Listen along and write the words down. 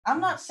I'm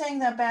not saying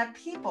they're bad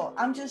people.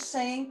 I'm just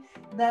saying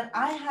that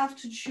I have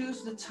to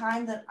choose the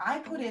time that I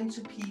put into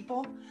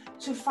people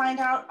to find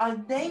out, are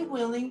they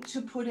willing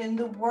to put in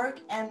the work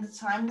and the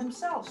time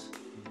themselves?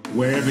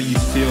 Wherever you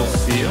feel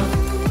fear,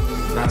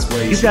 that's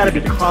where you've got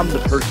to become the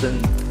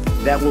person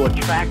that will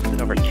attract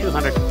over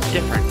 200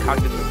 different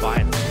cognitive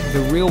biases.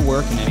 The real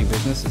work in any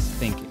business is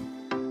thinking.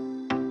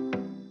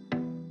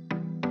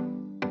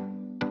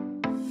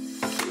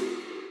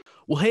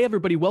 Well, hey,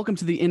 everybody. Welcome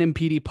to the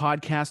NMPD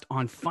podcast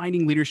on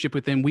finding leadership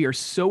within. We are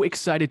so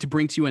excited to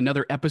bring to you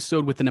another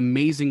episode with an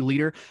amazing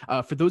leader.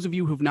 For those of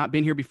you who have not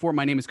been here before,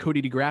 my name is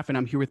Cody DeGraff, and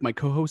I'm here with my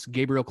co-host,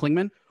 Gabriel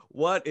Klingman.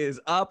 What is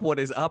up? What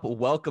is up?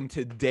 Welcome.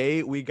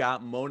 Today we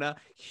got Mona.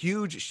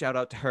 Huge shout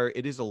out to her.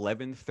 It is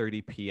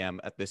 11:30 p.m.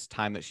 at this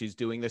time that she's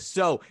doing this.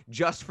 So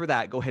just for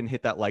that, go ahead and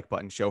hit that like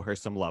button. Show her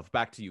some love.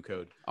 Back to you,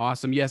 Code.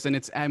 Awesome. Yes.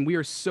 And we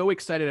are so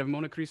excited to have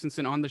Mona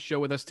Christensen on the show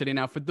with us today.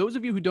 Now, for those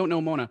of you who don't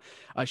know Mona,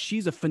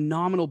 she's a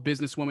phenomenal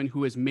businesswoman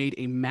who has made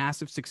a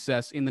massive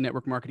success in the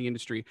network marketing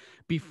industry.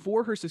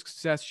 Before her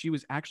success, she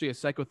was actually a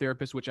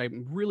psychotherapist, which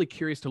I'm really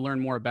curious to learn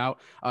more about.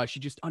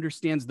 She just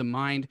understands the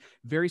mind,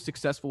 very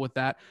successful with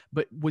that,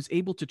 but was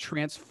able to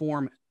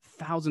transform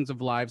thousands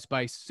of lives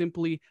by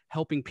simply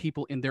helping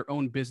people in their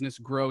own business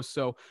grow.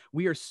 So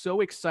we are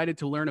so excited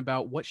to learn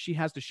about what she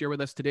has to share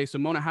with us today. So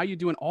Mona, how are you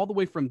doing all the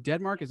way from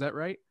Denmark? Is that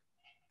right?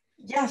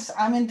 Yes,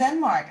 I'm in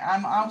Denmark.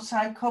 I'm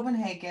outside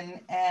Copenhagen,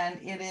 and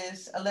it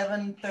is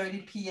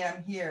 11:30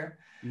 p.m. here.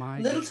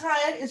 Little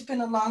tired. It's been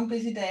a long,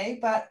 busy day,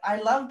 but I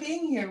love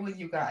being here with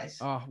you guys.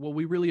 Oh, well,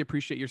 we really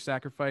appreciate your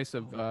sacrifice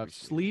of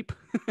sleep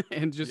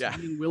and just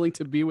being willing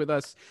to be with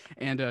us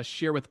and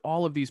share with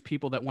all of these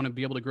people that want to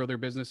be able to grow their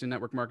business in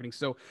network marketing.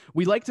 So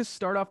we like to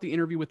start off the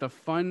interview with a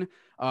fun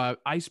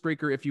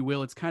icebreaker, if you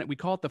will. It's we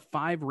call it the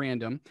 5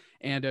 random.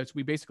 And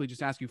we basically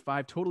just ask you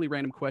 5 totally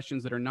random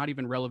questions that are not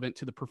even relevant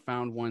to the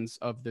profound ones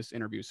of this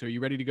interview. So are you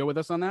ready to go with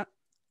us on that?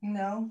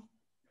 No.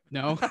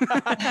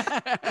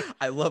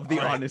 I love the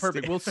honesty.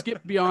 Perfect. We'll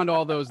skip beyond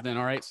all those then.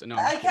 All right. So no.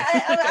 I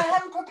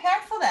haven't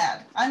prepared for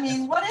that. I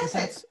mean, what is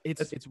it?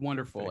 It's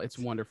wonderful. It's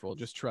wonderful.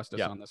 Just trust us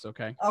on this.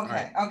 Okay.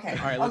 Okay. All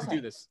right. Let's do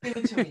this. Give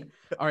it to me.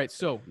 All right.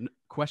 So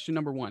question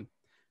number 1,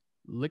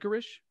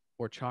 licorice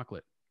or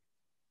chocolate?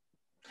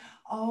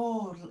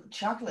 Oh,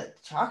 chocolate.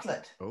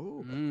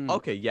 Oh,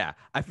 okay. Yeah.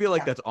 I feel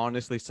like that's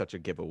honestly such a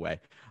giveaway.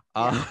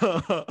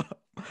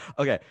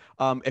 Okay.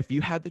 If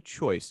you had the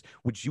choice,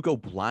 would you go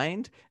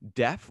blind,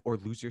 deaf, or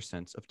lose your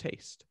sense of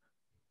taste?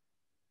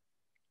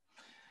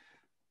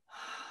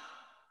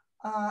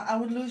 I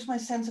would lose my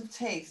sense of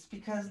taste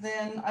because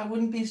then I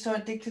wouldn't be so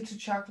addicted to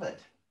chocolate.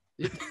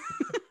 This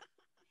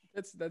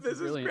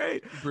is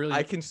great. Brilliant.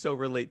 I can so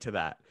relate to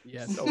that.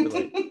 Yes. So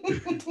relate.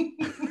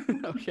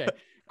 Okay.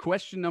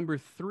 Question number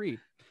 3.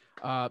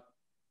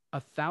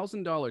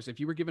 $1,000. If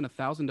you were given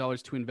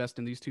 $1,000 to invest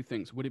in these 2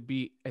 things, would it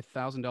be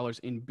 $1,000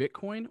 in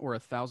Bitcoin or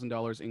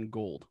 $1,000 in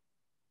gold?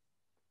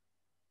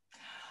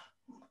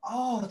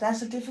 Oh,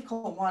 that's a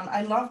difficult one.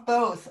 I love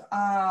both.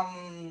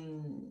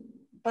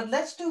 But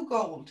let's do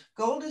gold.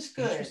 Gold is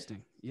good.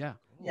 Interesting. Yeah.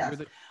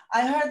 Yes.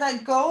 I heard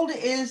that gold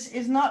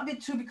is not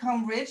to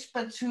become rich,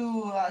 but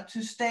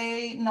to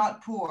stay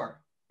not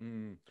poor.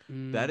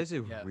 That is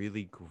a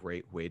really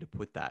great way to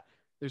put that.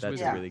 That's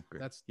really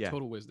great. That's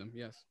total wisdom.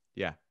 Yes.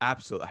 Yeah,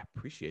 absolutely. I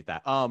appreciate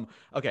that.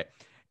 Okay.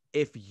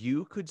 If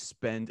you could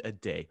spend a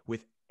day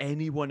with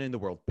anyone in the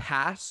world,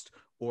 past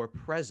or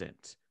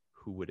present,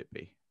 who would it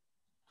be?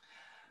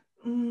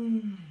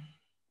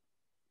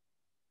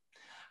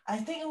 I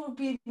think it would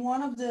be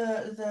one of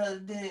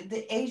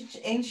the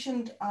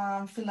ancient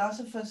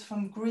philosophers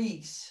from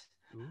Greece.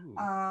 Ooh,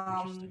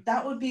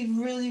 that would be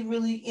really,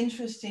 really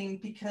interesting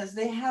because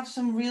they have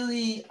some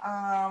really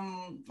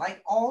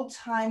like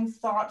all-time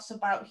thoughts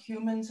about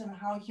humans and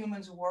how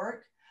humans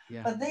work.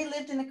 Yeah. But they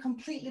lived in a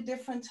completely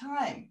different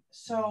time.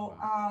 So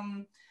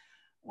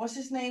what's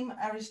his name?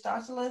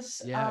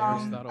 Aristoteles.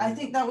 Aristotle. I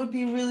think that would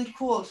be really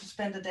cool to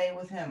spend a day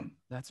with him.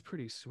 That's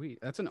pretty sweet.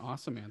 That's an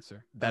awesome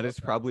answer. That is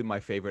probably my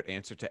favorite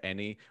answer to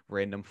any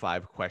random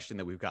 5 question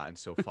that we've gotten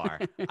so far.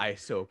 I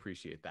so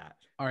appreciate that.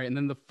 All right. And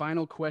then the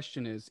final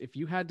question is, if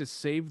you had to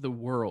save the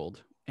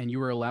world and you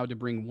were allowed to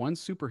bring one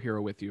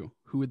superhero with you,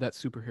 who would that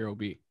superhero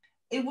be?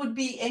 It would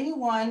be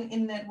anyone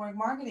in network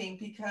marketing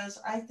because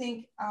I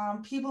think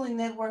people in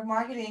network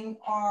marketing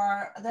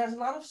there's a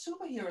lot of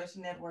superheroes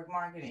in network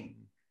marketing.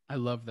 I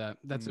love that.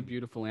 That's a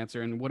beautiful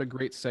answer. And what a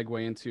great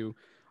segue into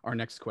our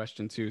next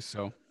question too.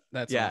 So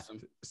that's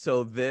awesome.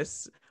 So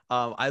this,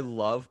 I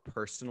love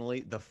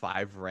personally the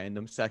 5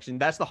 random section.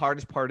 That's the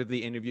hardest part of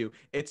the interview.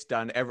 It's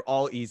done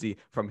all easy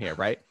from here,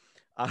 right?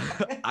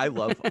 I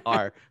love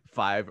our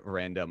 5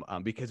 random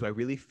because I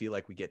really feel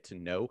like we get to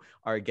know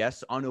our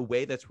guests on a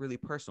way that's really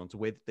personal. It's a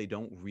way that they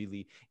don't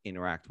really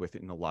interact with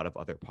in a lot of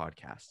other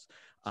podcasts.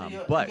 So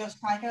you're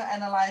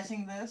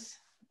psychoanalyzing this?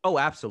 Oh,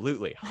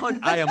 absolutely.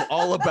 I am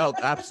all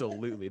about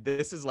absolutely.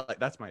 This is like,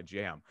 that's my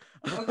jam.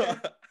 Okay.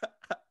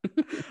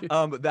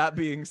 That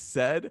being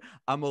said,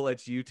 I'm gonna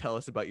let you tell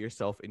us about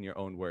yourself in your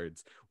own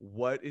words.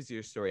 What is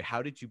your story?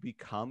 How did you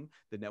become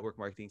the network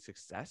marketing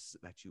success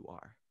that you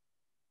are?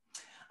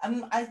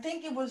 I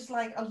think it was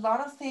like a lot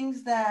of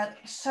things that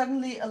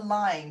suddenly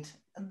aligned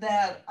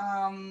that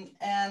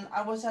and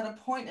I was at a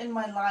point in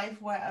my life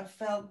where I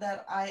felt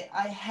that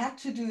I had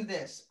to do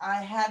this.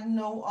 I had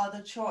no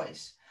other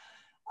choice.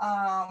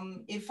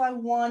 If I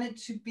wanted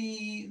to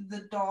be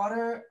the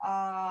daughter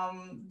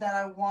that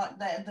I want,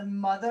 that the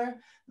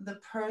mother, the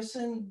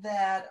person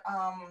that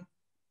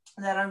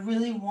I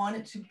really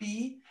wanted to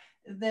be,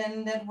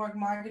 then network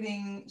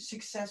marketing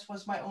success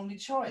was my only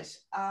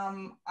choice.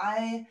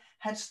 I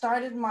had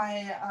started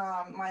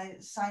my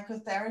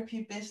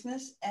psychotherapy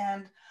business,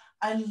 and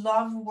I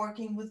love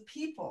working with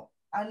people.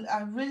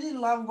 I really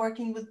love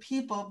working with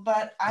people,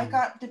 but I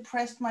got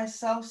depressed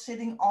myself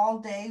sitting all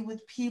day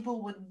with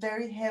people with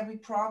very heavy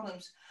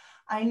problems.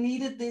 I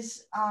needed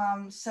this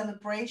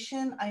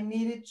celebration. I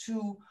needed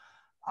to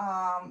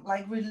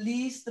like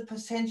release the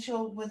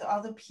potential with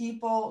other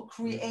people,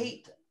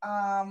 create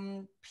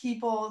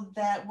people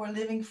that were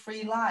living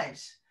free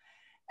lives.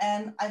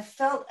 And I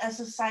felt as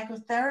a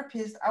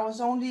psychotherapist, I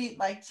was only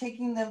like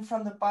taking them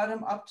from the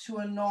bottom up to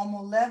a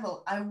normal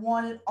level. I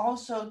wanted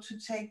also to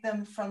take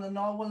them from the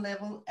normal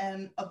level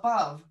and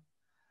above.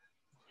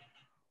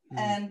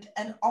 And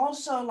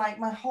also like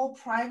my whole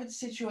private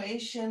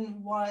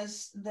situation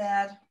was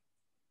that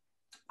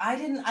I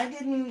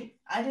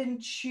didn't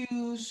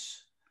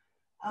choose.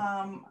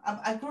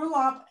 I grew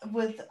up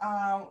with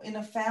in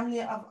a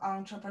family of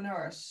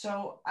entrepreneurs,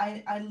 so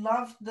I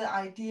loved the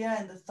idea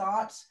and the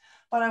thoughts,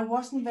 but I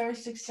wasn't very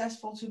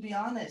successful, to be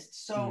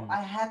honest. So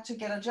I had to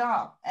get a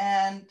job,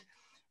 and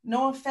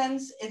no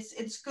offense,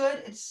 it's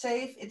good, it's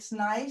safe, it's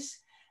nice.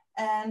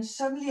 And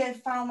suddenly I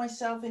found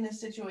myself in a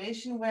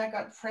situation where I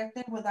got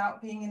pregnant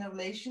without being in a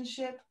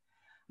relationship.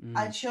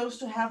 I chose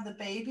to have the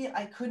baby.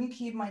 I couldn't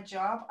keep my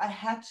job. I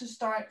had to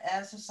start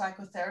as a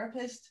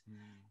psychotherapist.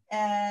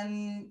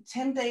 And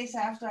 10 days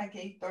after I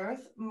gave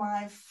birth,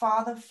 my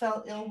father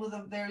fell ill with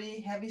a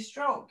very heavy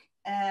stroke.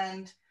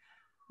 And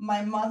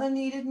my mother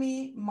needed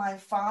me, my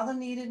father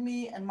needed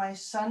me, and my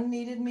son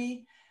needed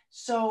me.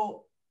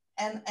 So,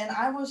 and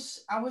I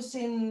was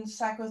in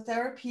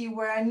psychotherapy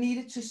where I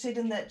needed to sit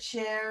in that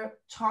chair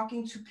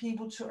talking to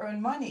people to earn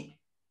money.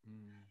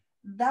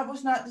 That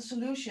was not the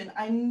solution.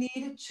 I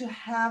needed to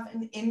have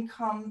an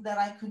income that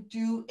I could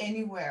do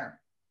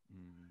anywhere.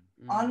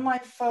 On my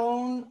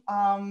phone,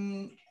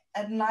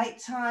 at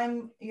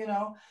nighttime,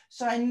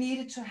 so I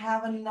needed to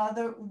have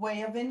another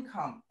way of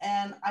income.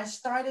 And I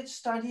started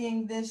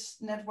studying this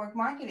network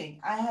marketing.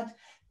 I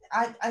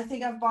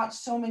think I've bought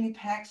so many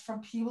packs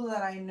from people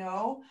that I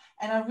know,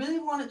 and I really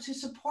wanted to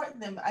support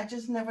them. I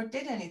just never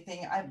did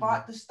anything. I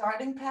bought the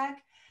starting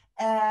pack,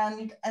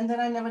 and then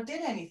I never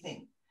did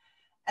anything.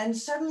 And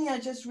suddenly I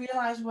just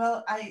realized,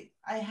 well, I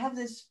have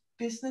this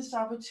business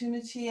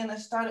opportunity, and I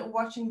started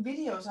watching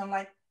videos. I'm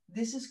like,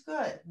 this is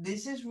good.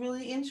 This is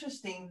really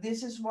interesting.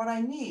 This is what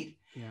I need.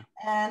 Yeah.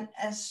 And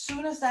as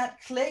soon as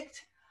that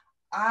clicked,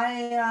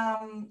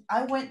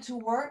 I went to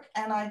work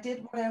and I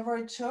did whatever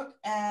it took,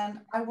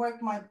 and I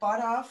worked my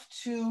butt off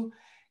to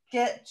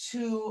get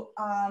to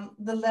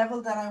the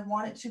level that I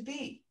wanted to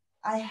be.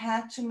 I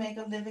had to make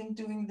a living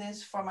doing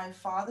this for my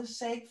father's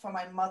sake, for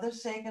my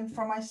mother's sake, and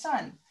for my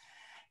son.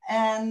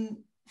 And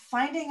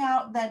finding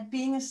out that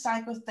being a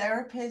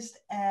psychotherapist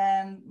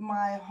and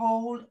my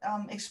whole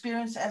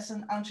experience as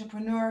an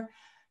entrepreneur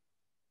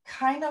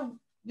kind of,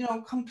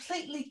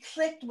 completely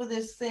clicked with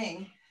this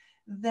thing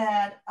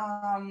that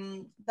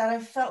that I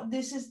felt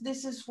this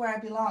is where I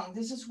belong.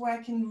 This is where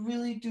I can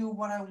really do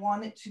what I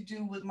wanted to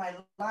do with my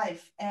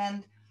life.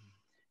 And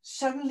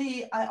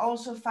suddenly I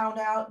also found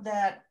out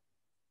that,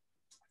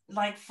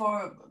 like,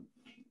 for,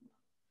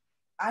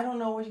 I don't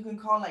know what you can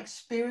call, like,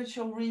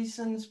 spiritual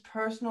reasons,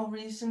 personal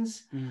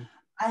reasons,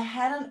 I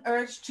had an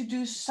urge to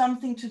do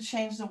something to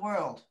change the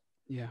world.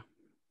 Yeah.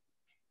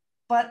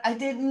 But I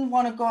didn't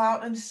want to go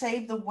out and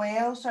save the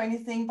whales or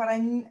anything, but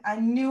I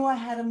knew I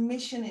had a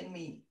mission in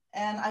me.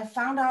 And I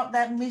found out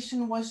that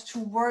mission was to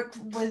work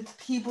with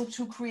people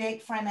to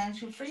create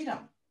financial freedom.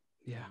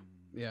 Yeah.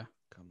 Yeah.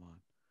 Come on.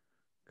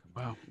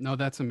 Wow. No,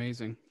 that's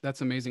amazing.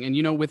 That's amazing.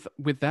 And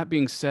with that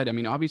being said, I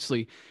mean,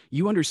 obviously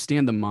you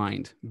understand the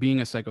mind being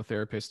a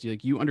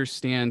psychotherapist. You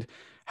understand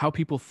how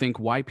people think,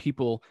 why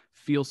people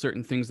feel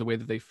certain things the way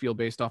that they feel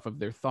based off of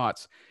their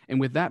thoughts.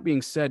 And with that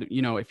being said,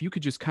 if you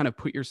could just kind of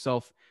put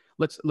yourself,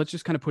 let's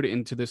just kind of put it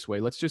into this way.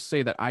 Let's just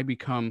say that I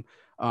become,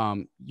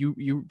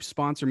 you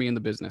sponsor me in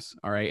the business.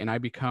 All right. And I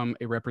become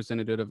a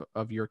representative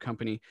of your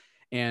company,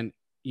 and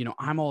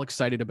I'm all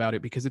excited about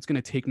it because it's going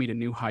to take me to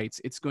new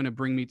heights. It's going to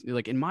bring me to,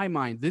 like, in my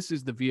mind, this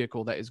is the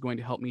vehicle that is going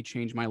to help me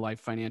change my life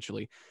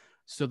financially.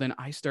 So then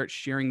I start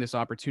sharing this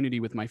opportunity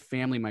with my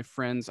family, my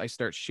friends. I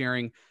start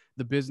sharing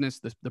the business,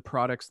 the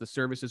products, the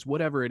services,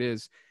 whatever it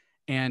is.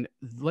 And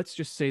let's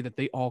just say that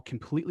they all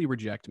completely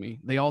reject me.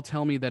 They all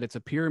tell me that it's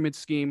a pyramid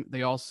scheme.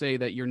 They all say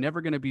that you're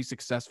never going to be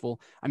successful.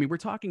 I mean, we're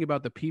talking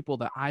about the people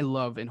that I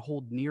love and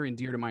hold near and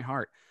dear to my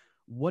heart.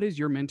 What is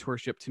your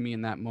mentorship to me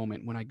in that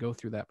moment when I go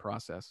through that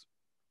process?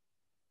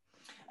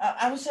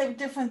 I would say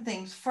different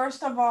things.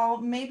 First of all,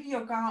 maybe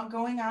you're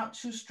going out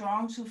too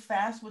strong, too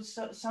fast with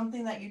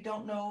something that you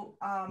don't know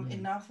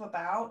enough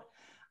about.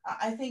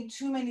 I think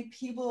too many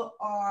people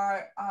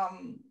are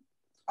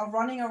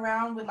running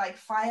around with like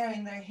fire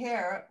in their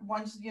hair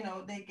once, you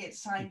know, they get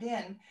signed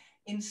in,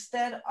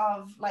 instead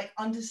of like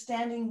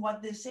understanding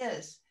what this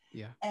is.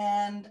 Yeah.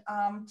 And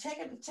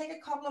take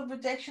a couple of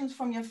rejections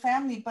from your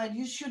family, but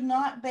you should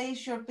not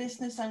base your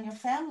business on your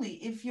family.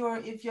 If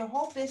your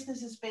whole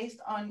business is based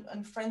on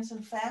friends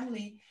and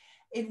family,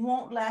 it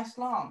won't last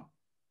long.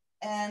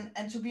 And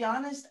to be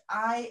honest,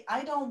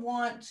 I don't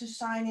want to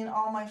sign in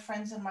all my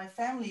friends and my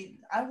family.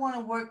 I want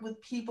to work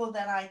with people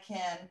that I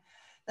can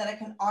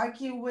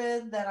argue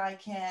with, that I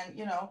can,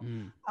 you know,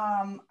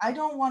 I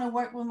don't want to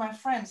work with my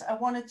friends. I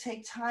want to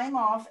take time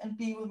off and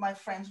be with my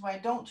friends where I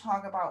don't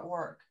talk about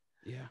work.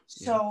 Yeah.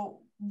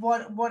 So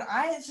what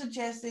I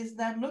suggest is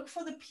that look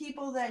for the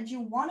people that you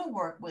want to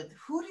work with.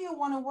 Who do you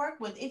want to work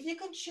with? If you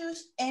could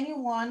choose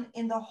anyone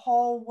in the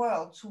whole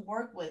world to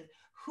work with,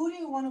 who do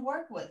you want to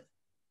work with?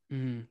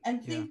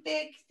 And think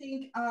big,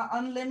 think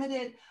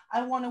unlimited.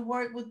 I want to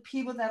work with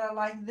people that are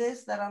like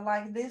this, that are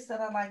like this, that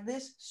are like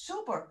this.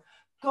 Super.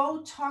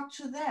 Go talk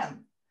to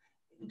them.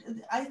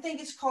 I think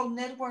it's called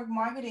network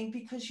marketing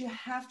because you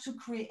have to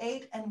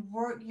create and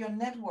work your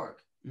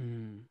network.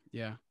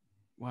 Yeah.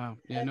 Wow.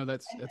 Yeah, no,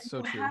 that's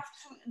so true.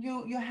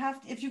 You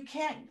have to, if you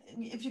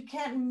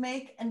can't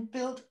make and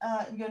build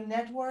your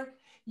network,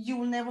 you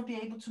will never be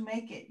able to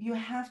make it. You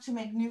have to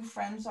make new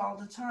friends all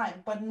the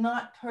time, but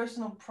not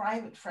personal,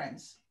 private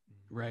friends.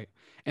 Right.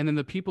 And then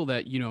the people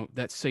that, you know,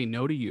 that say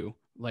no to you,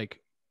 like,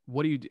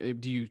 what do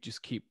you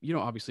just keep, you know,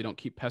 obviously don't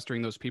keep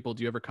pestering those people.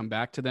 Do you ever come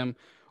back to them,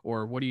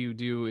 or what do you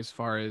do as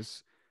far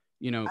as,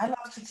 you know? I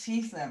love to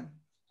tease them.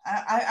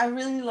 I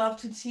really love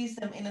to tease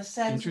them in a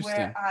sense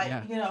where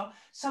you know,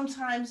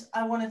 sometimes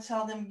I want to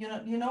tell them,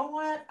 you know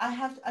what, I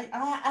have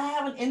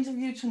an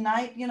interview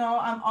tonight, you know,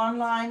 I'm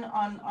online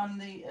on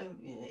the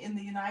in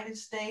the United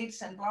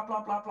States and blah,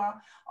 blah, blah, blah,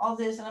 all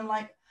this. And I'm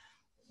like,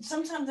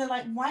 sometimes they're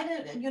like, why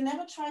did you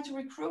never try to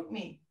recruit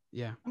me?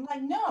 Yeah. I'm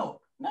like, no.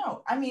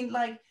 I mean,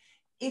 like,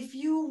 if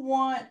you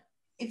want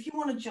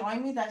to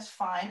join me, that's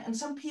fine. And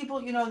some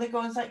people, you know, they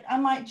go, it's like, I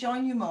might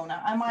join you,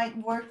 Mona. I might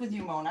work with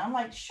you, Mona. I'm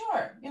like,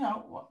 sure, you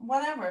know,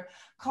 whatever.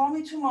 Call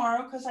me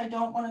tomorrow because I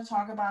don't want to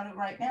talk about it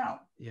right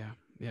now. Yeah.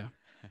 Yeah.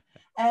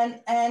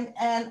 And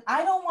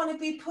I don't want to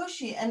be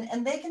pushy.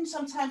 And they can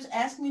sometimes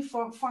ask me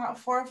for 4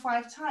 or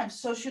 5 times.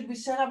 So should we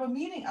set up a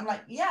meeting? I'm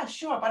like, yeah,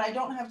 sure, but I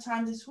don't have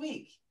time this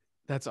week.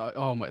 That's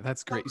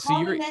great. So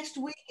call me next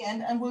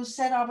weekend and we'll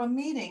set up a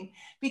meeting,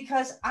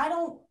 because I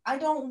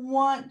don't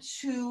want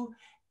to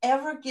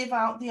ever give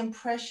out the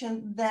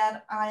impression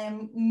that I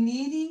am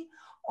needy,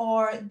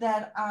 or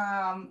that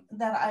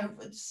I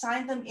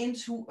signed them in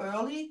too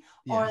early,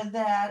 or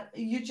that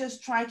you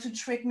just try to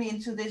trick me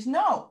into this.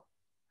 No,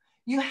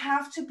 you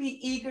have to be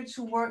eager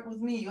to work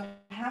with me. You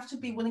have to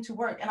be willing to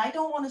work. And I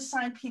don't want to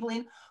sign people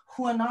in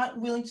who are not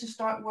willing to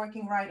start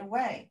working right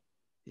away.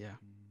 Yeah.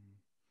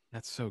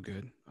 That's so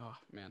good. Oh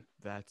man,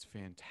 that's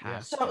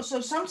fantastic.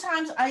 So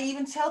sometimes I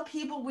even tell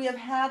people we have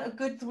had a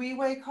good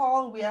 3-way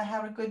call. We have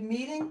had a good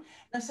meeting. And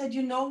I said,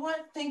 you know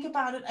what? Think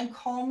about it and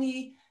call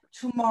me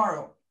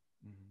tomorrow.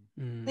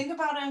 Think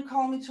about it and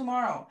call me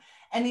tomorrow.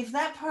 And if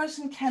that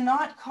person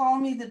cannot call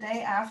me the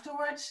day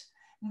afterwards,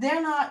 they're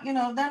not going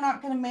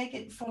to make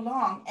it for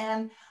long.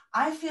 And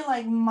I feel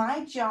like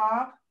my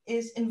job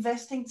is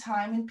investing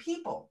time in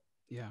people.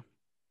 Yeah.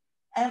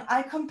 And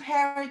I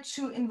compare it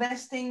to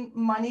investing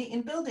money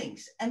in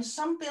buildings. And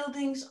some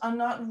buildings are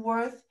not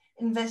worth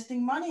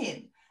investing money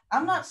in.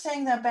 I'm not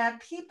saying they're bad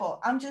people.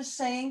 I'm just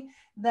saying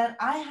that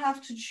I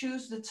have to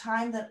choose the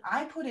time that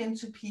I put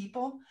into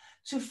people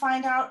to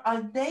find out,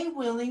 are they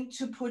willing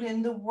to put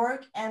in the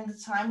work and the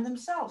time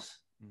themselves?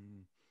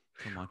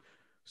 Come on.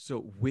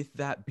 So with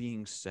that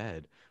being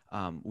said,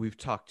 we've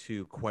talked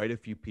to quite a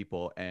few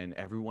people, and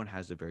everyone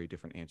has a very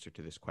different answer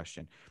to this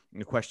question. And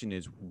the question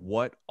is,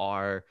 what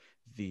are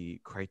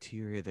the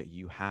criteria that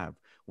you have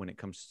when it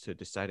comes to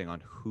deciding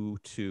on who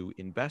to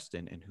invest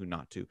in and who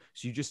not to?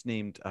 So you just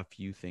named a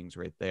few things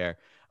right there.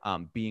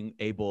 Being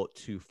able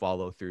to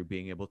follow through,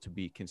 being able to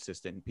be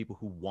consistent, and people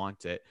who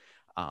want it.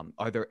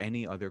 Are there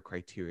any other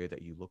criteria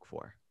that you look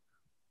for?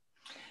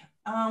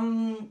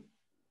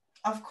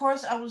 Of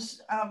course, I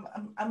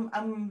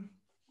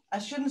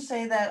shouldn't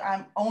say that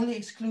I'm only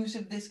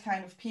exclusive this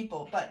kind of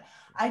people, but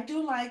I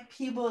do like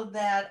people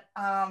that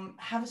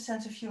have a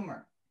sense of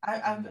humor.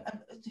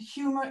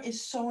 Humor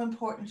is so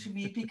important to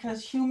me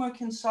because humor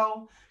can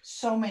solve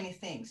so many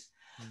things.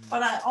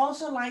 But I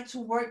also like to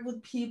work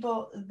with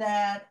people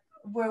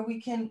where we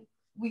can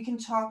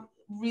talk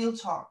real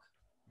talk.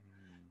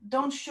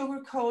 Don't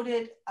sugarcoat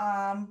it.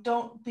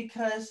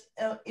 Because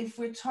if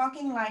we're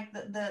talking like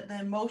the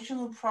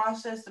emotional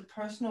process, the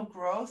personal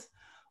growth,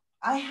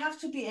 I have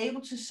to be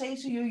able to say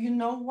to you, you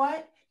know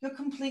what? You're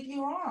completely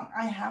wrong.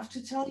 I have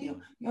to tell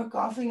you, you're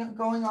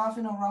going off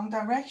in a wrong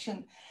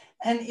direction.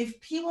 And if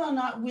people are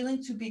not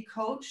willing to be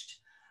coached,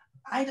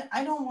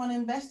 I don't want to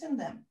invest in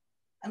them.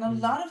 And a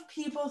lot of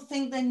people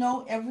think they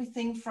know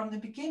everything from the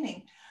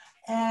beginning.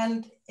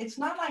 And it's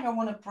not like I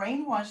want to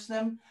brainwash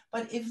them,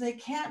 but if they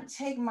can't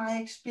take my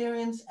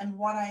experience and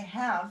what I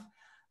have,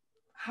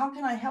 how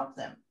can I help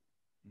them?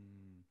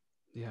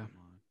 Yeah,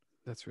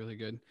 that's really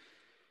good.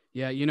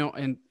 Yeah, you know,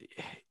 and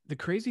the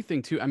crazy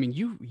thing too, I mean,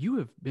 you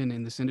have been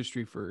in this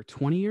industry for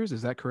 20 years,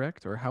 is that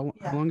correct? Or how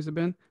long has it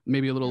been?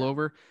 Maybe a little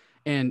over.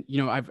 And,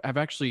 you know, I've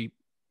actually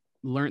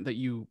learned that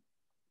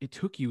it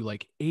took you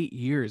like 8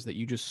 years that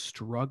you just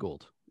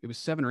struggled. It was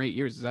 7 or 8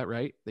 years. Is that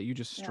right? That you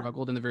just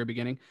struggled in the very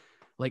beginning.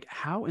 Like,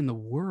 how in the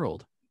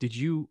world did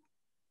you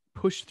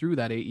push through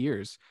that 8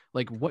 years?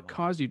 Like, what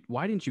caused you?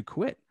 Why didn't you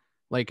quit?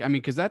 Like, I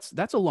mean, because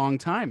that's a long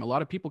time. A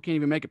lot of people can't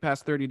even make it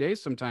past 30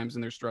 days sometimes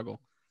in their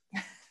struggle.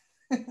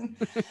 I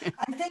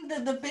think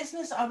that the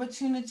business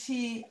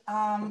opportunity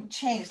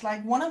changed.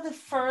 Like one of the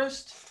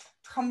first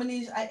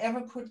companies I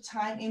ever put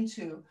time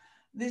into.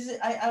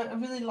 I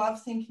really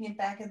love thinking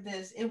back at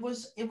this. It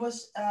was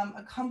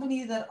a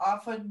company that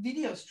offered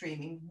video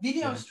streaming.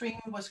 Video streaming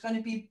was going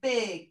to be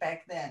big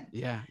back then.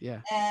 Yeah.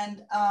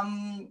 And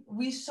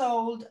we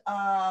sold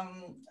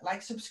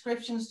like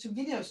subscriptions to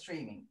video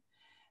streaming.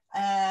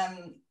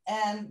 And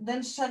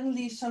then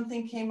suddenly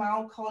something came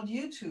out called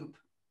YouTube,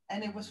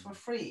 and it was for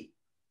free.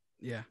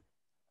 Yeah.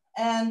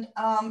 And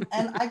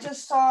I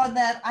just saw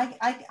that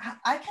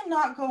I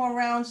cannot go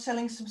around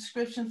selling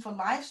subscription for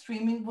live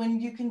streaming when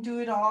you can do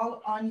it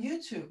all on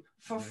YouTube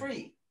for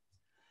free.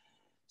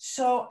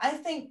 So I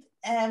think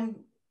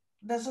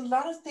there's a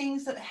lot of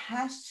things that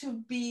has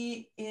to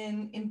be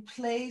in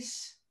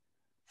place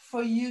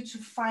for you to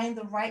find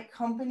the right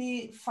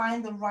company,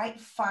 find the right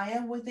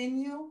fire within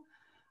you,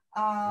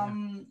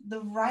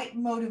 the right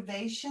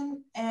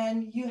motivation,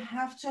 and you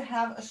have to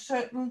have a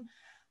certain.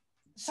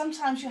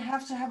 Sometimes you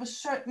have to have a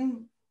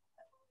certain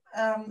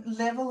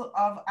level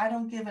of I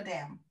don't give a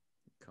damn.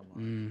 Come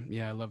on.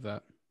 Yeah, I love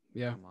that.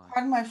 Yeah.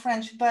 Pardon my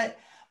French, but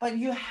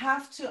you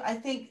have to. I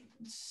think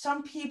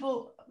some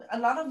people, a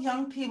lot of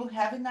young people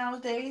have it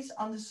nowadays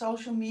on the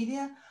social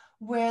media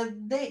where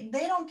they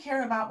don't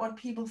care about what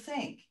people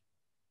think.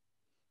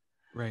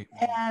 Right.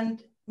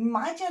 And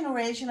my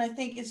generation, I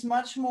think, is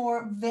much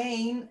more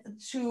vain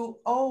to,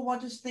 oh,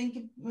 what does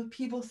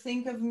people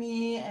think of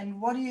me,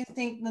 and what do you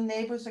think the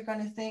neighbors are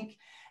going to think?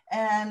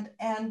 And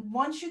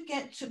once you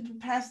get to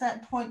past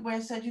that point where I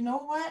said, you know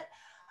what,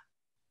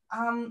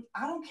 I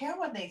don't care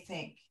what they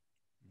think.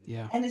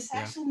 Yeah. And it's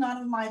actually none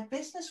of my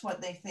business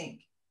what they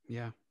think.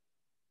 Yeah.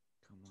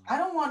 I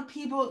don't want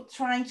people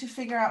trying to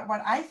figure out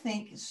what I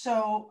think.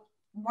 So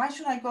why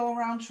should I go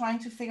around trying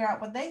to figure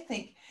out what they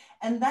think?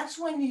 And that's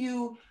when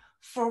you,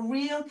 for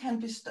real,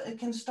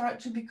 can start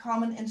to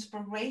become an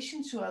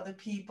inspiration to other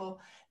people,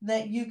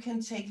 that you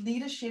can take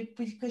leadership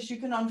because you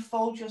can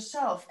unfold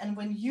yourself. And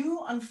when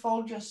you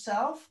unfold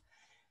yourself,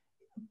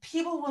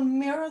 people will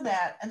mirror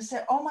that and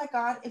say, oh my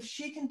God, if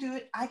she can do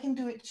it, I can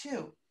do it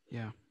too.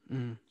 Yeah.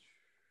 Mm.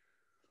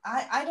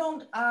 I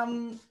don't,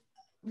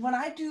 when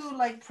I do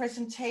like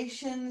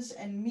presentations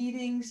and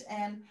meetings,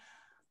 and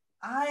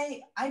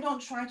I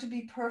don't try to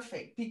be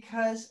perfect,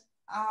 because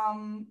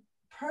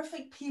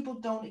perfect people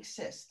don't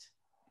exist.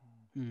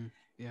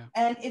 Yeah.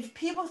 And if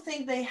people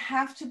think they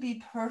have to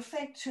be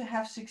perfect to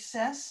have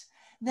success,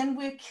 then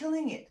we're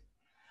killing it.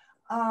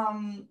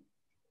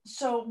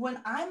 So when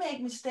I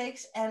make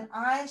mistakes, and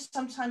I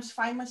sometimes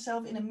find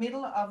myself in the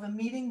middle of a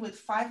meeting with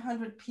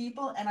 500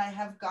 people and I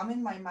have gum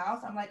in my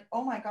mouth, I'm like,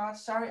 oh my God,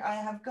 sorry, I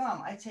have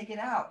gum. I take it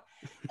out.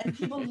 And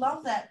people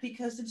love that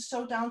because it's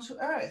so down to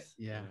earth.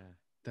 Yeah.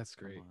 That's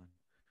great.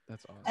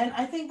 That's awesome. And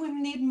I think we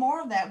need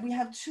more of that. We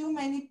have too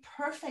many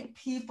perfect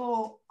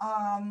people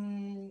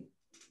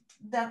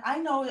that I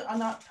know are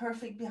not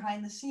perfect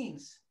behind the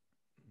scenes.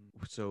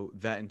 So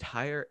that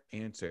entire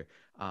answer,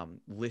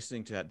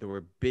 listening to that, there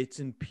were bits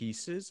and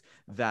pieces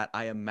that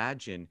I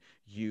imagine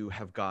you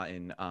have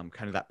gotten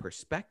kind of that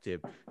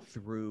perspective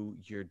through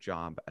your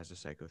job as a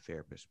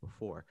psychotherapist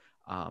before.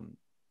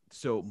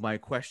 So my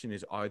question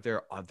is, are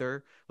there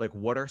other, like,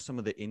 what are some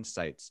of the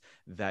insights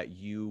that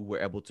you were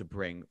able to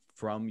bring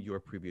from your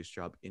previous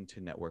job into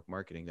network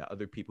marketing that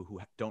other people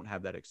who don't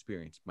have that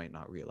experience might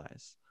not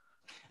realize?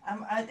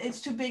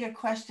 It's too big a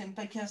question,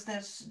 because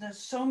there's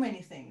so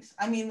many things.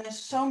 I mean, there's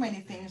so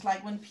many things.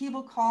 Like when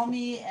people call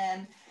me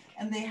and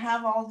they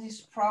have all these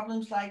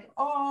problems, like,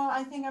 oh,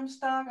 I think I'm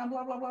stuck, and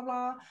blah, blah, blah,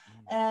 blah.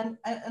 And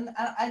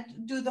I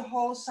do the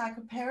whole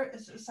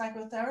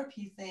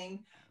psychotherapy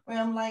thing, where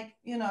I'm like,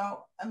 you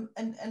know,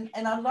 and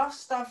I love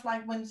stuff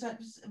like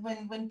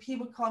when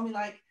people call me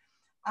like,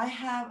 I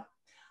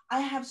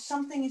have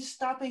something is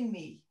stopping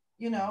me,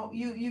 you know,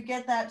 you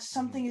get that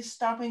something is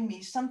stopping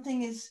me,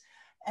 something is,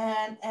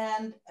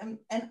 and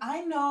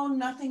I know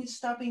nothing is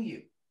stopping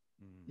you.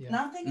 Yeah.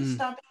 Nothing is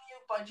stopping you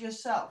but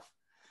yourself.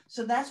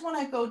 So that's when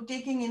I go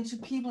digging into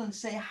people and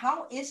say,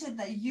 how is it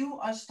that you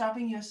are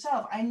stopping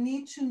yourself? I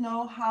need to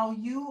know how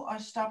you are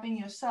stopping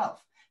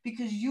yourself,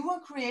 because you are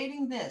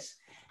creating this.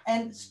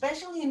 And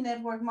especially in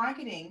network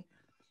marketing,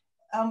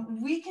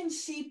 we can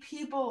see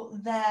people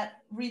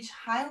that reach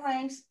high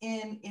ranks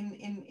in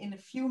a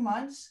few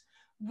months.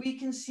 We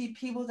can see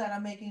people that are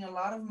making a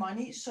lot of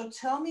money. So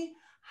tell me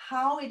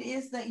how it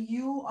is that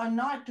you are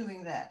not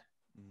doing that.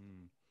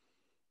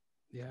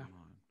 Yeah,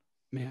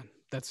 man,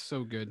 that's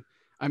so good.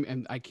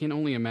 And I can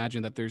only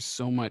imagine that there's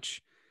so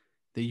much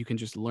that you can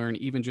just learn,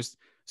 even just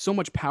so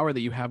much power that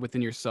you have within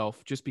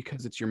yourself, just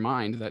because it's your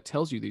mind that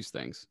tells you these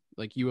things.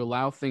 Like, you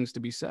allow things to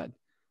be said,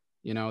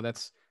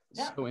 that's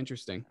so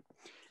interesting.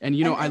 And, the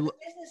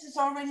business is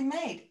already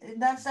made.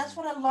 That's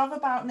what I love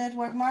about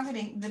network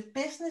marketing. The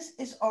business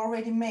is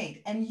already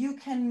made, and you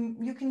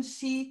can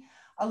see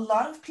a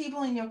lot of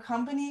people in your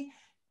company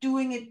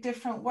doing it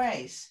different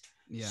ways.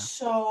 Yeah.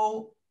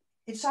 So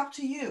it's up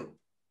to you.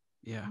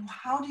 Yeah.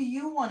 How do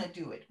you want to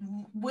do it?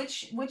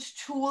 Which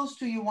tools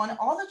do you want?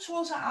 All the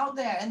tools are out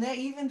there, and they're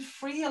even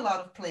free a lot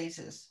of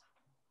places.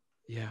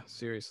 Yeah,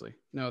 seriously.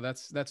 No,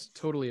 that's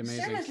totally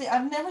amazing. Seriously,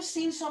 I've never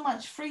seen so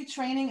much free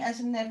training as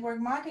in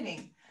network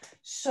marketing.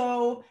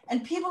 So,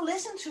 and people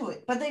listen to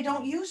it, but they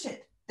don't use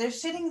it. They're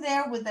sitting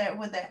there with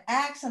their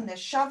axe and their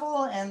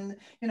shovel and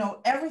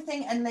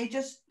everything, and they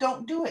just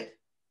don't do it.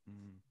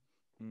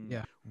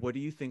 Yeah. What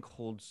do you think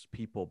holds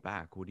people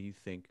back? What do you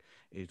think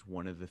is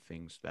one of the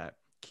things that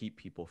keep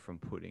people from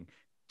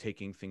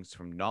taking things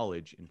from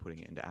knowledge and putting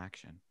it into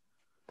action?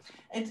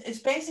 It's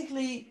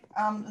basically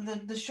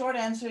the short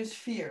answer is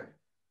fear.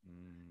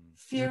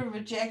 Fear of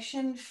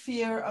rejection,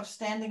 fear of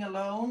standing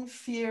alone,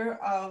 fear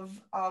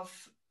of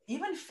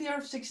even fear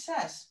of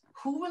success.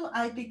 Who will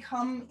I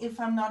become if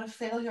I'm not a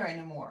failure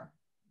anymore?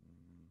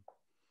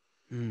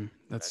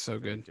 That's so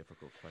good.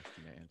 Difficult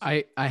question to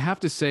answer. I have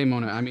to say,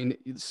 Mona, I mean,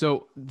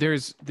 so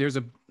there's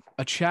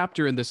a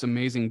chapter in this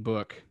amazing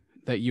book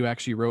that you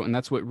actually wrote, and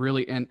that's what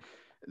really, and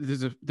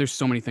there's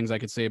so many things I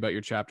could say about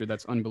your chapter.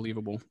 That's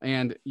unbelievable.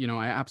 And,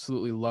 I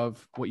absolutely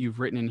love what you've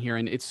written in here.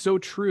 And it's so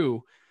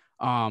true.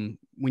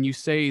 When you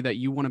say that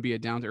you want to be a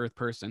down-to-earth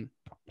person,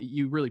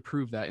 you really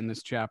prove that in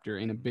this chapter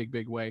in a big,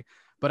 big way.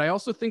 But I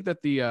also think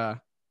that the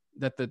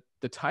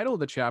title of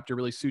the chapter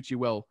really suits you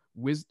well.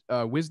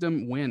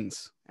 Wisdom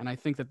wins. And I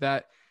think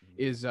that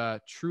is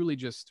truly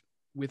just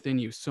within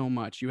you so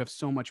much. You have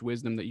so much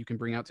wisdom that you can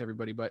bring out to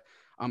everybody. But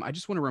I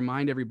just want to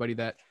remind everybody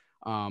that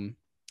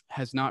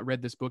has not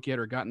read this book yet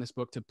or gotten this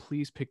book to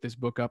please pick this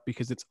book up,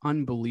 because it's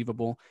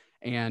unbelievable.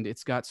 And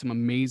it's got some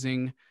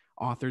amazing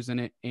authors in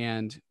it.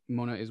 And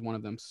Mona is one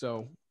of them.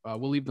 So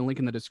we'll leave the link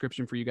in the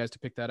description for you guys to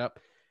pick that up.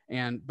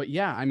 But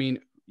yeah, I mean,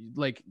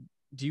 like,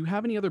 do you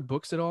have any other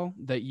books at all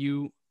that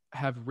you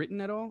have written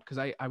at all? Because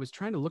I was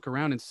trying to look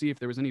around and see if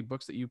there was any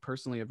books that you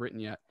personally have written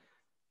yet.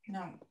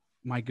 No.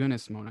 My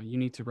goodness, Mona, you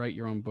need to write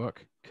your own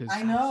book.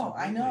 I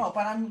know,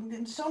 but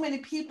I'm so many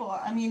people.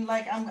 I mean,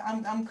 like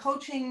I'm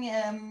coaching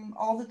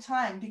all the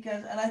time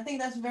and I think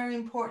that's very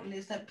important,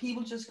 is that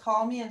people just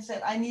call me and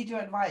said, I need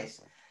your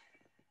advice.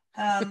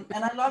 And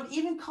I love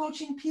even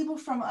coaching people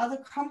from other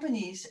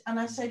companies. And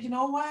I said, you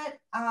know what?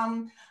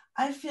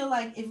 I feel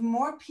like if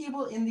more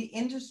people in the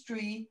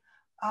industry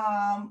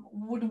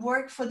would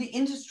work for the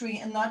industry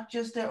and not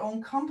just their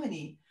own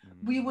company,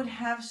 we would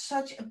have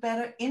such a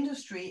better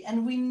industry,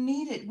 and we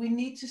need it. We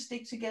need to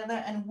stick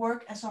together and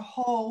work as a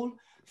whole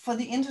for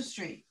the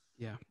industry.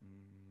 Yeah.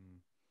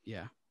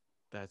 Yeah.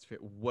 That's fair.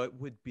 What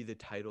would be the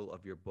title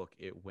of your book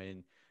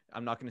when,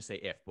 I'm not going to say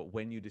if, but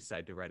when you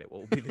decide to write it,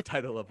 what will be the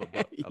title of a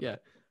book? Yeah.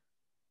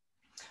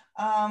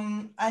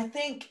 I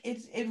think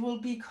it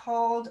will be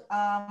called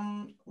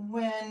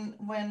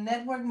when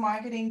network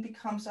marketing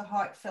becomes a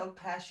heartfelt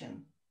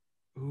passion.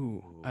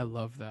 Ooh, I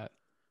love that.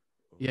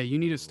 Yeah, you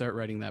need to start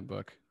writing that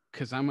book,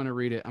 because I'm going to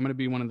read it. I'm going to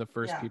be one of the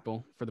first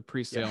people for the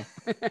pre-sale.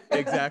 Yeah.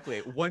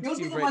 Exactly. Once you'll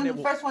be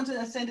the first one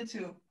to send it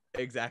to.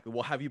 Exactly.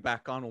 We'll have you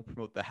back on. We'll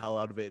promote the hell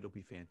out of it. It'll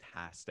be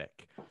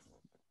fantastic.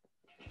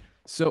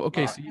 So,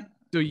 okay.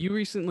 So you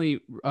recently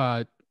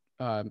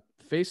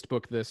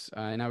Facebook this,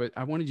 and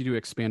I wanted you to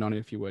expand on it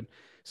if you would.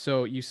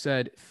 So you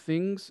said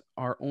things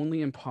are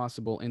only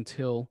impossible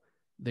until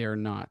they are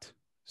not.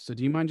 So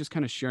do you mind just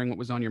kind of sharing what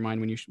was on your mind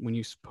when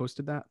you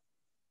posted that?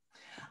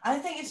 I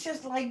think it's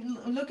just like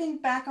looking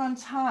back on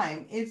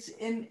time. It's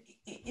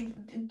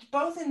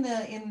both in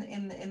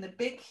the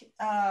big.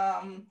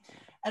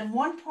 At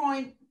one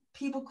point,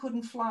 people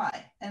couldn't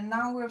fly, and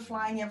now we're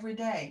flying every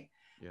day.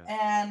 Yeah.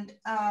 And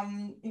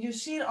you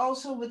see it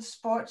also with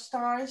sports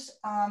stars.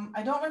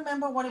 I don't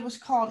remember what it was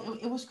called.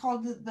 It was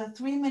called the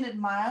 3-minute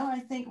mile,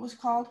 I think it was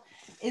called.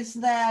 Is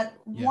that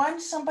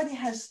once somebody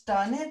has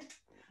done it,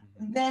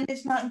 then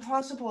it's not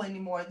impossible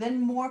anymore.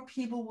 Then more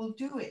people will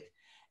do it.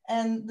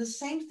 And the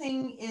same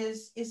thing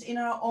is in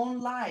our own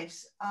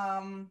lives.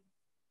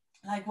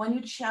 Like when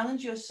you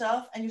challenge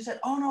yourself and you said,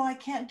 oh no, I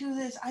can't do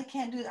this. I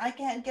can't do it. I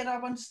can't get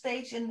up on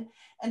stage and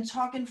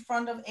talk in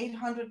front of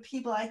 800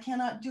 people. I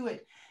cannot do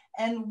it.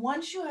 And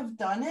once you have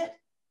done it,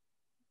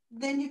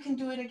 then you can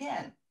do it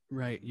again.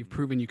 Right. You've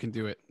proven you can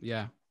do it.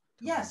 Yeah.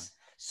 Yes.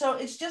 So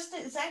it's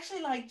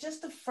actually like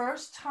just the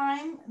first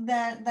time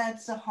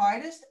that's the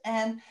hardest,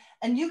 and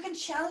you can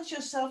challenge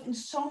yourself in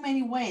so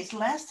many ways.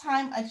 Last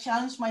time I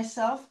challenged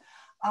myself,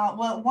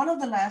 one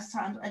of the last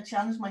times I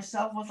challenged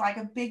myself was like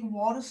a big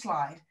water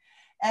slide.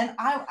 And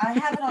I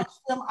have it on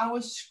film. I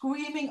was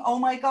screaming, oh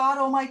my God,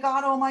 oh my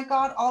God, oh my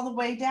God, all the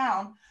way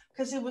down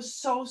because it was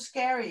so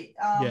scary.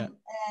 And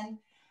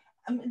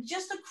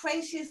just the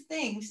craziest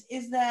things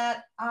is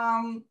that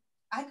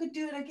I could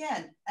do it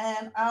again.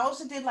 And I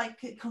also did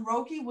like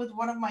karaoke with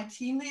one of my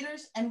team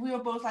leaders, and we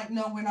were both like,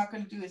 no, we're not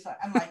going to do this.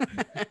 I'm like,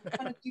 we're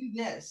going to do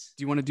this.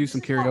 Do you want to do some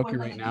karaoke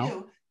right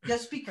now?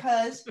 Just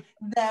because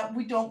that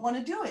we don't want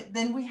to do it,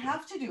 then we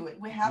have to do it.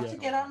 We have to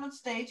get out on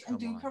stage and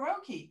do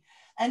karaoke.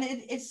 And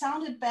it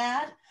sounded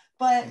bad,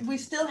 but we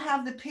still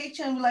have the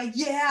picture and we're like,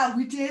 yeah,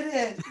 we did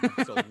it.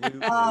 Absolutely.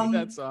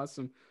 That's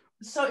awesome.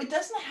 So it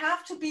doesn't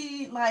have to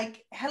be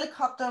like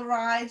helicopter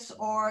rides,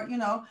 or,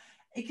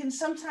 it can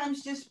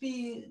sometimes just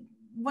be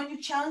when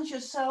you challenge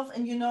yourself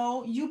and,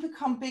 you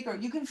become bigger.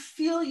 You can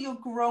feel you're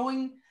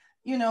growing,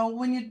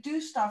 when you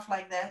do stuff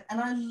like that. And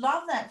I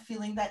love that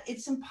feeling that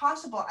it's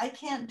impossible. I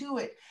can't do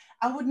it.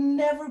 I would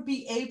never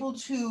be able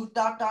to ...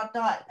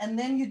 And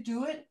then you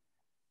do it,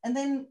 and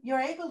then you're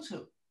able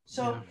to.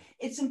 So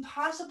it's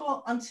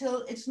impossible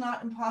until it's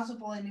not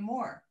impossible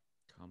anymore.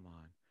 Come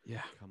on.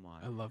 Yeah. Come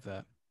on. I love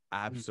that.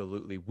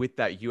 Absolutely. With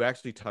that, you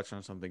actually touched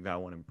on something that I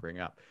want to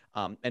bring up.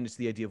 And it's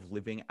the idea of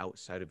living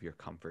outside of your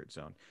comfort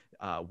zone.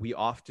 We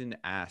often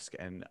ask,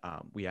 and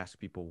we ask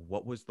people,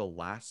 what was the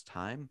last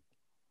time?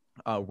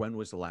 When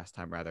was the last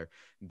time, rather,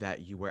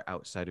 that you were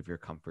outside of your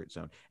comfort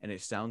zone? And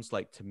it sounds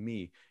like to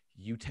me,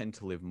 you tend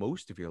to live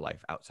most of your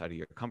life outside of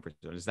your comfort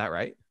zone. Is that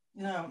right?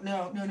 No.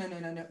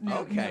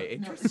 Okay,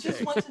 interesting. It's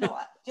just once in a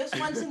while. Just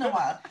once in a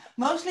while.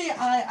 Mostly,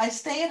 I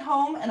stay at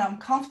home and I'm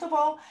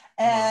comfortable,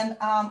 and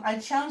I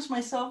challenge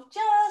myself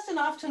just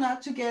enough to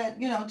not to get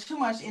too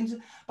much into.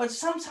 But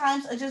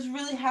sometimes I just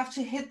really have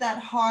to hit that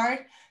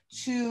hard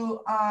to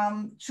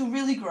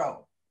really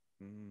grow.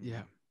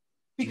 Yeah.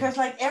 Because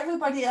like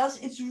everybody else,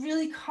 it's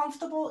really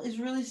comfortable, it's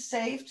really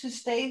safe to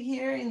stay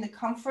here in the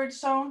comfort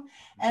zone.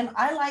 And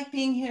I like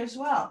being here as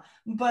well.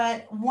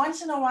 But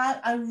once in a while,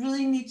 I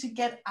really need to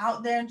get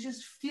out there and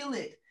just feel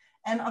it.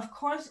 And of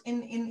course,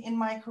 in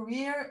my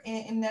career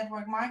in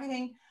network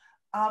marketing,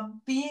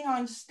 being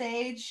on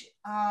stage,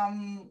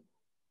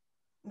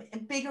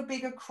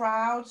 bigger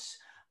crowds,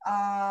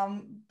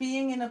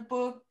 being in a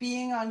book,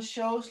 being on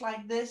shows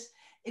like this,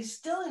 is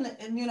still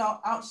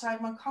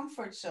outside my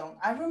comfort zone.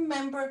 I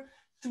remember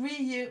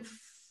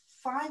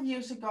 5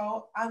 years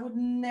ago, I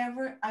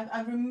remember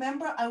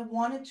I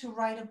wanted to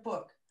write a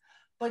book,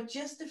 but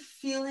just the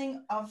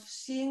feeling of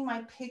seeing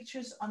my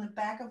pictures on the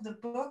back of the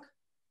book,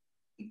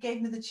 it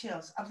gave me the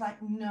chills. I was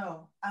like,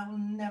 no, I will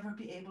never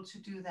be able to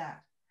do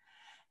that.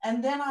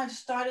 And then I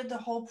started the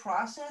whole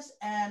process,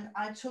 and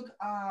I took,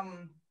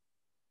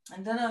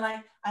 and then I'm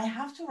like, I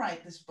have to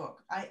write this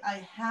book.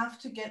 I have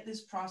to get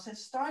this process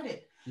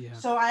started. Yeah.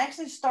 So I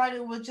actually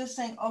started with just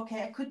saying,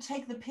 okay, I could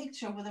take the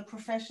picture with a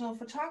professional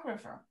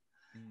photographer.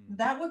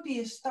 That would be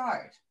a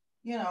start,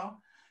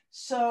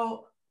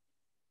 So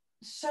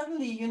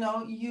suddenly,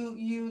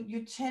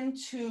 you tend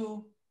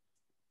to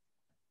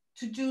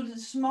do the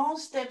small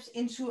steps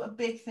into a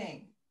big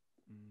thing.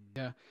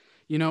 Yeah.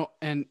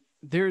 And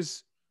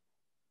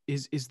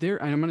is there,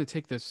 and I'm going to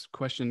take this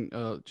question,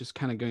 just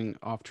kind of going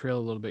off trail a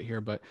little bit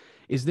here, but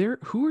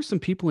who are some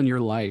people in your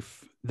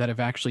life that have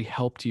actually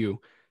helped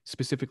you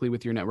specifically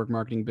with your network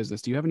marketing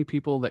business? Do you have any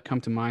people that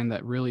come to mind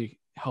that really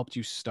helped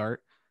you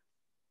start?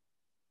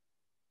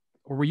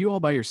 Or were you all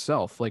by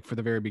yourself, like for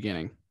the very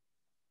beginning?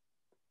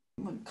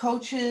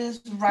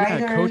 Coaches,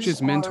 writers,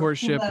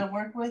 mentorship that I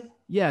work with.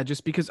 Yeah,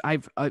 just because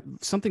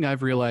something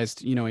I've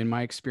realized, in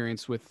my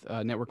experience with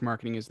network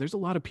marketing is there's a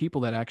lot of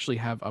people that actually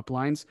have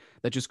uplines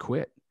that just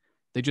quit.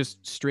 They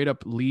just straight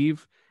up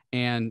leave.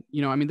 And,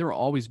 there will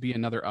always be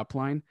another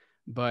upline,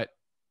 but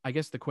I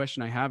guess the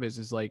question I have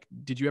is like,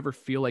 did you ever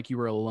feel like you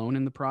were alone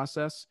in the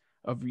process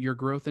of your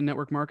growth in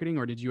network marketing,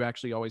 or did you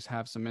actually always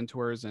have some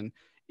mentors? And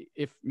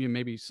if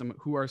maybe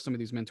who are some of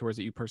these mentors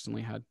that you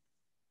personally had?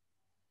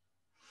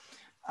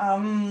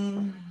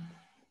 One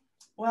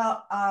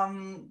of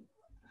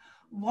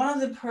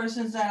the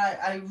persons that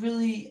I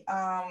really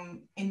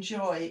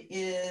enjoy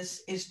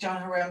is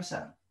John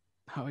Haremsa.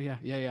 Oh yeah.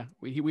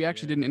 We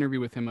actually did an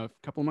interview with him a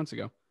couple of months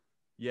ago.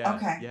 Yeah.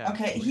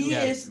 Okay. We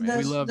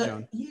love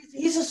John.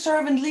 He's a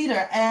servant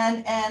leader,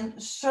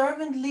 and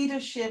servant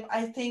leadership,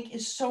 I think,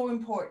 is so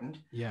important.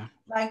 Yeah.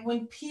 Like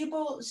when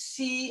people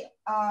see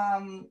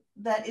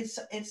that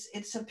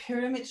it's a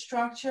pyramid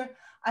structure,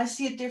 I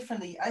see it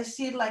differently. I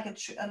see it like a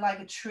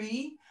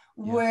tree,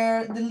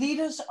 where the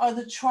leaders are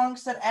the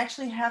trunks that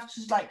actually have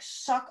to like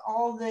suck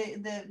all the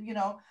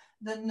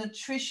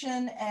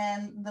nutrition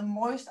and the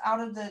moist out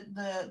of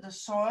the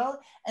soil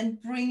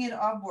and bring it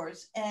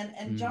upwards.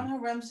 And John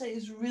Haremsa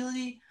is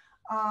really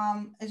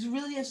a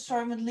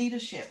servant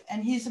leadership,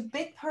 and he's a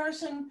big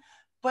person,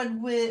 but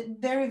with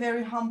very,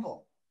 very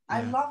humble.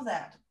 I love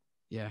that.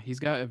 Yeah, he's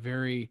got a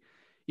very,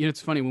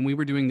 it's funny when we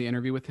were doing the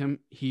interview with him,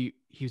 he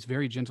was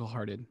very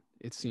gentle-hearted.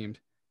 It seemed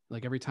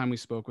like every time we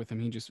spoke with him,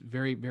 he just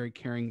very, very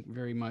caring,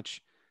 very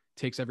much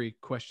takes every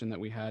question that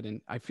we had. And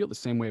I feel the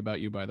same way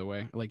about you, by the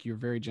way. Like you're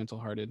very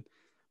gentle-hearted,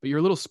 but you're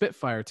a little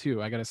spitfire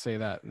too. I got to say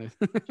that.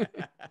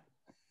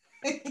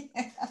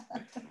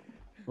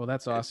 Well,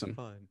 that's awesome.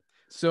 Fun.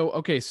 So,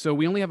 okay. So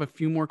we only have a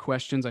few more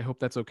questions. I hope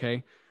that's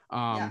okay.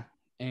 Yeah.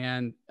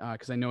 And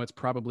because I know it's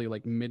probably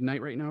like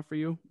midnight right now for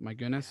you. My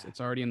goodness, it's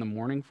already in the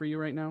morning for you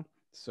right now.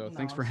 So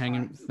thanks for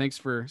hanging. Fine. Thanks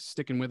for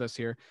sticking with us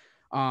here.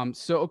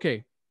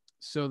 Okay.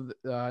 So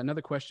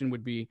another question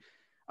would be,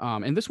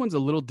 and this one's a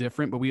little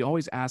different, but we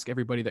always ask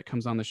everybody that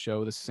comes on the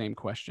show the same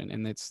question.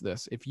 And it's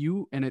this: if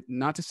you, and it,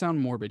 not to sound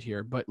morbid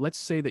here, but let's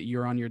say that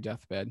you're on your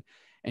deathbed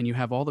and you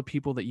have all the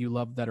people that you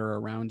love that are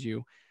around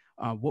you.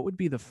 What would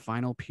be the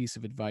final piece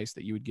of advice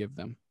that you would give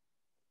them?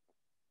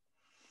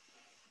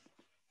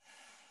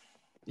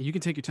 You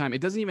can take your time.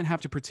 It doesn't even have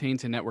to pertain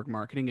to network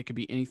marketing. It could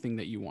be anything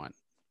that you want.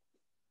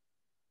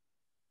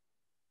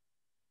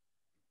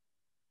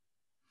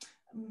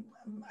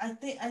 I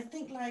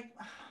think like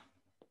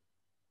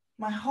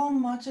my whole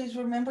motto is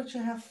remember to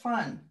have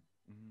fun.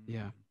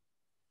 Yeah,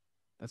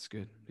 that's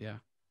good. Yeah.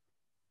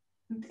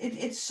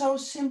 It's so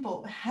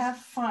simple. Have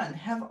fun.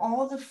 Have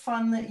all the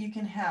fun that you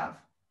can have.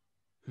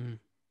 Do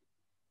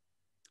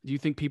you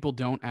think people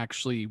don't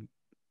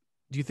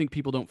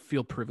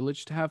feel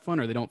privileged to have fun,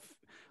 or they don't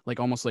like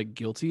almost like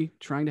guilty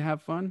trying to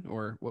have fun,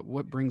 or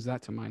what brings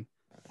that to mind?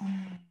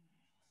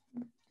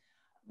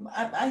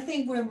 I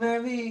think we're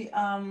very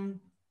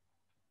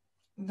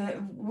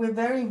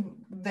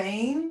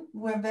vain.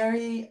 We're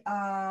very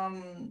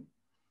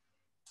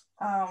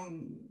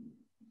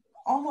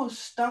almost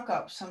stuck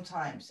up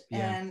sometimes.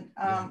 Yeah.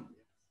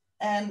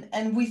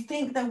 And we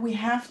think that we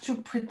have to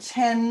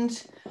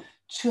pretend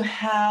to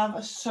have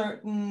a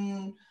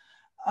certain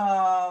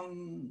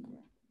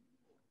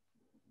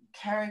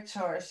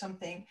character or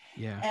something.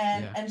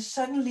 And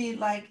suddenly,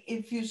 like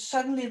if you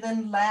suddenly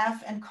then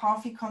laugh and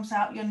coffee comes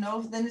out your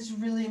nose, then it's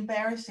really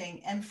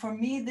embarrassing. And for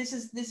me, this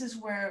is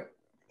where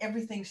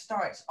everything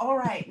starts. All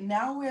right,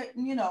 now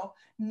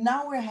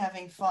we're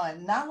having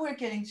fun. Now we're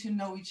getting to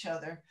know each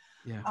other.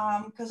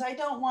 Because I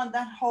don't want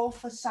that whole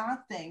facade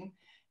thing.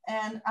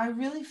 And I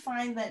really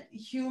find that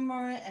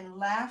humor and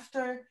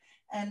laughter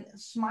and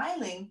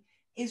smiling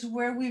is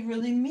where we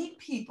really meet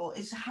people.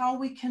 It's how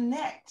we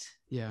connect.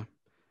 Yeah.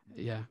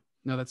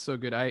 No, that's so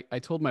good. I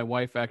told my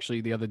wife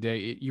actually the other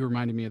day, you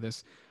reminded me of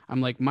this.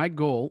 I'm like,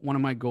 one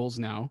of my goals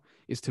now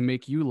is to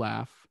make you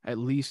laugh at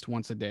least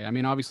once a day. I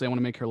mean, obviously I want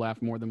to make her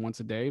laugh more than once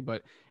a day,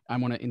 but I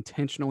want to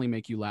intentionally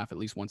make you laugh at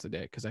least once a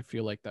day, because I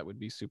feel like that would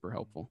be super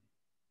helpful.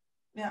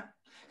 Yeah.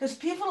 Because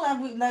people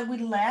that we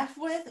laugh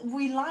with,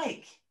 we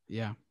like.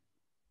 Yeah.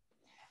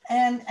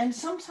 And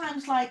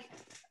sometimes like,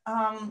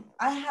 I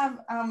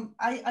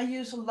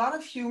use a lot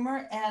of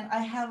humor, and I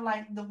have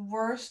like the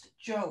worst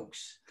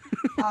jokes,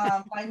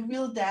 like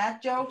real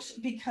dad jokes,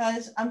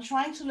 because I'm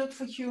trying to look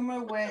for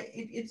humor where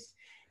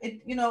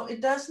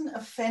it doesn't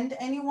offend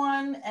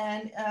anyone,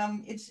 and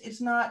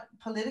it's not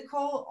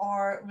political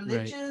or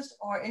religious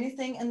or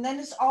anything. And then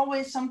it's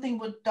always something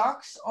with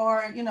ducks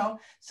or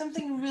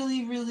something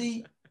really,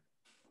 really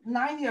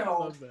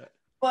 9-year-old.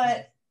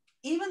 But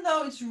even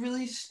though it's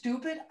really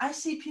stupid, I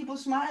see people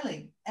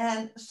smiling.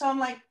 And so I'm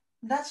like,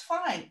 that's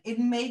fine. It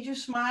made you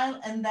smile,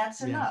 and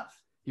that's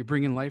enough. You're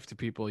bringing life to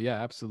people. Yeah,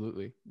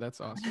 absolutely.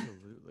 That's awesome.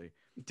 Absolutely.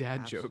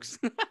 Dad jokes.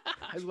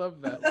 I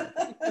love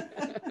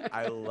that.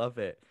 I love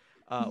it.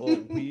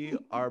 Well, we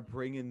are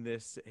bringing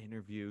this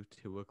interview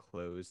to a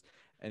close.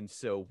 And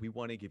so we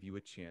want to give you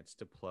a chance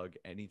to plug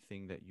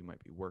anything that you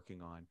might be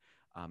working on,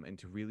 and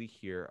to really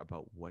hear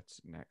about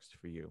what's next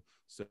for you.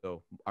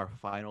 So our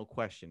final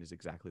question is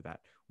exactly that.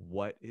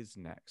 What is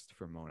next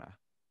for Mona?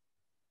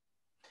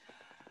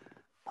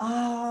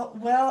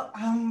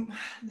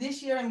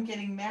 This year I'm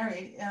getting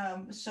married.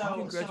 So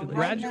congratulations.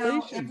 right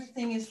now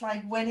everything is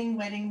like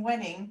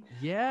wedding.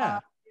 Yeah.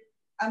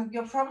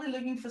 You're probably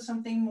looking for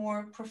something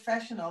more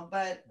professional,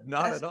 but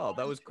not at all.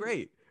 That was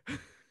great.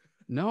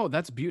 No,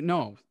 that's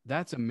No,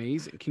 that's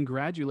amazing.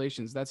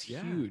 Congratulations. That's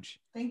huge.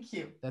 Thank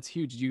you. That's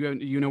huge.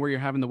 You know where you're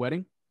having the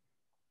wedding?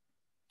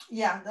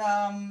 Yeah,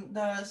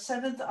 the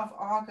 7th of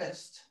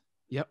August.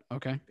 Yep.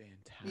 Okay.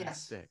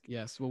 Fantastic.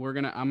 Yes. Well,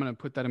 I'm gonna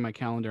put that in my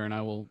calendar, and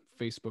I will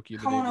Facebook you.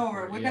 Come on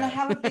over. We're gonna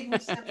have a big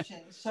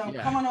reception, so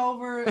come on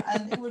over,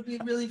 and it would be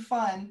really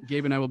fun.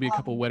 Gabe and I will be a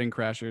couple wedding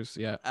crashers.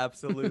 Yeah.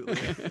 Absolutely.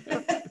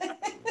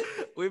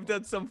 We've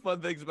done some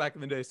fun things back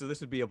in the day, so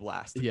this would be a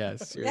blast.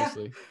 Yes.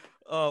 Seriously.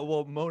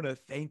 Well, Mona,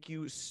 thank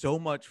you so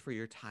much for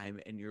your time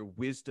and your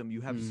wisdom.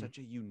 You have such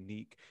a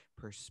unique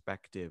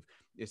perspective,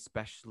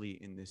 especially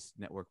in this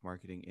network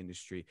marketing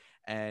industry.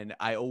 And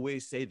I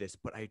always say this,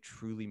 but I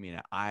truly mean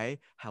it. I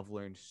have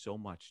learned so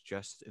much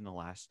just in the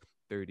last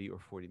 30 or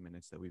 40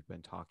 minutes that we've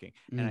been talking.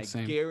 And I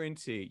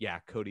guarantee,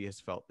 Cody has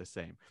felt the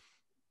same.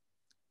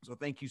 So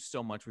thank you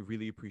so much. We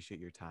really appreciate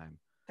your time.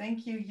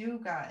 Thank you, you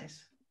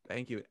guys.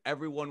 Thank you.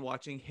 Everyone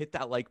watching, hit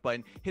that like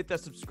button, hit that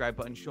subscribe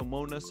button, show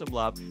Mona some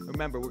love.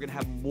 Remember, we're going to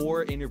have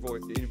more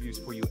interviews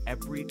for you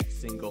every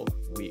single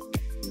week.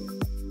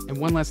 And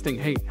one last thing.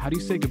 Hey, how do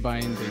you say goodbye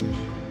in Danish?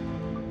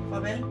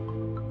 Farvel.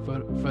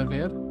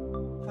 Farvel?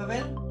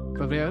 Farvel.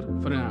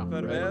 Farvel for now.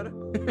 Farvel.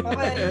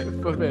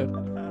 Farvel.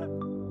 Farvel.